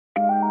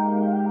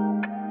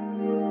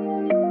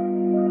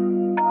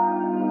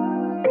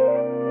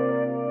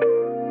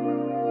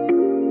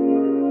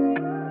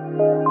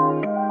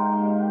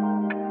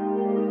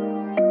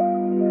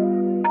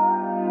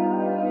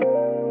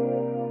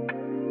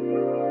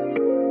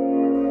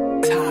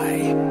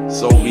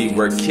So we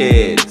were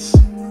kids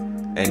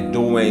and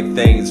doing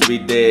things we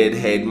did.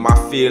 Had my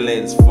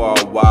feelings for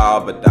a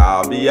while, but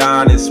I'll be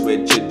honest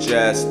with you,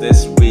 just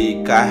this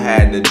week I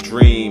had a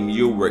dream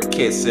you were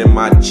kissing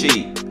my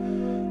cheek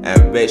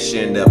and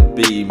wishing to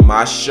be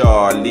my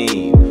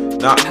Charlene,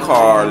 not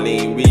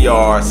Carlene. We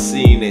are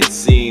seen in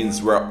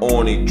scenes where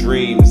only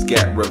dreams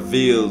get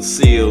revealed.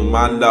 Sealed,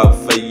 my love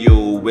for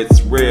you,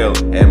 it's real,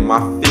 and my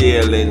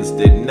feelings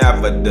did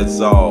never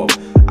dissolve.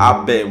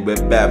 I've been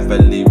with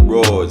Beverly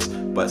Rose,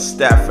 but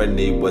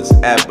Stephanie was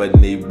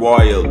ebony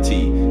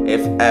royalty,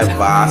 if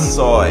ever I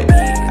saw it.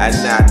 And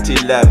at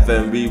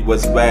 11 we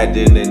was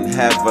wedding in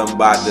heaven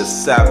by the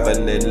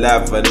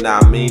 7-Eleven.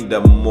 I mean the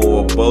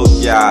mobile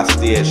gas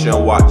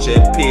station,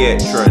 watching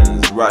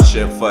patrons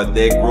rushing for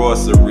their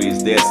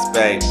groceries. They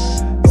spent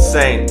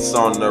saints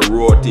on the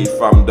roti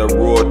from the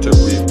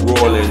rotary,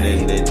 rolling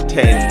in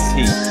intense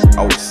heat.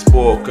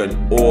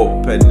 Outspoken,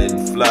 open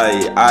and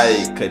fly,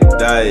 I could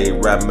die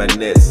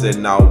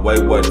reminiscing our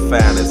wayward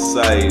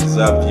fantasies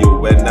of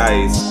you and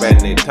I,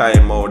 spending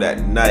time out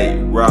at night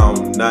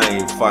round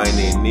 9,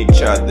 finding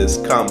each other's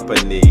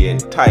company in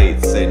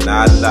tights. And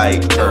I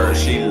like her,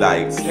 she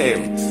likes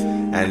him,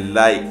 and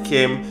like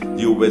him,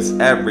 you is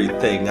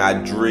everything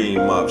I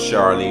dream of.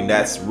 Charlene,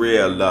 that's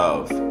real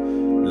love.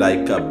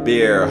 Like a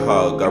beer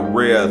hug, a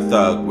real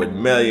thug with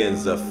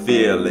millions of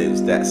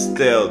feelings that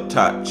still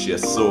touch your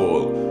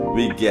soul.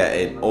 We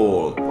getting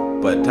old,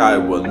 but I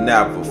will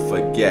never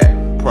forget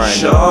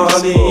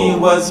Charlene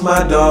was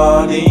my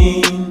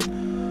darling.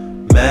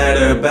 Met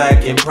her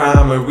back in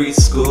primary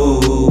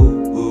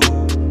school.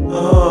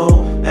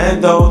 Oh,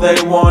 and though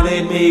they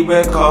wanted me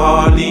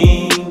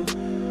recalling,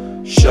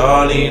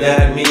 Charlene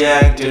had me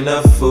acting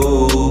a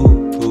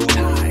fool.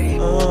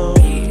 Oh,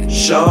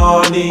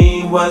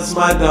 Charlene was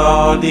my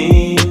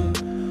darling.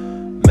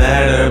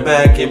 Met her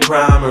back in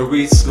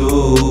primary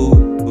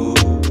school.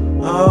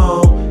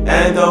 Oh,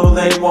 and though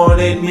they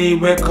wanted me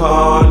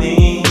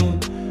recalling,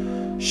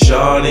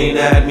 Charlene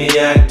had me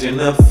acting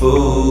a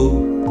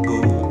fool.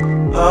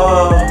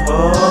 Oh,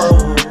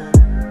 oh,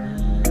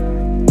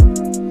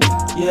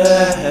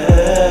 yeah.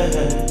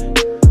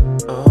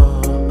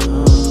 Oh,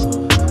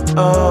 oh,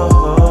 oh.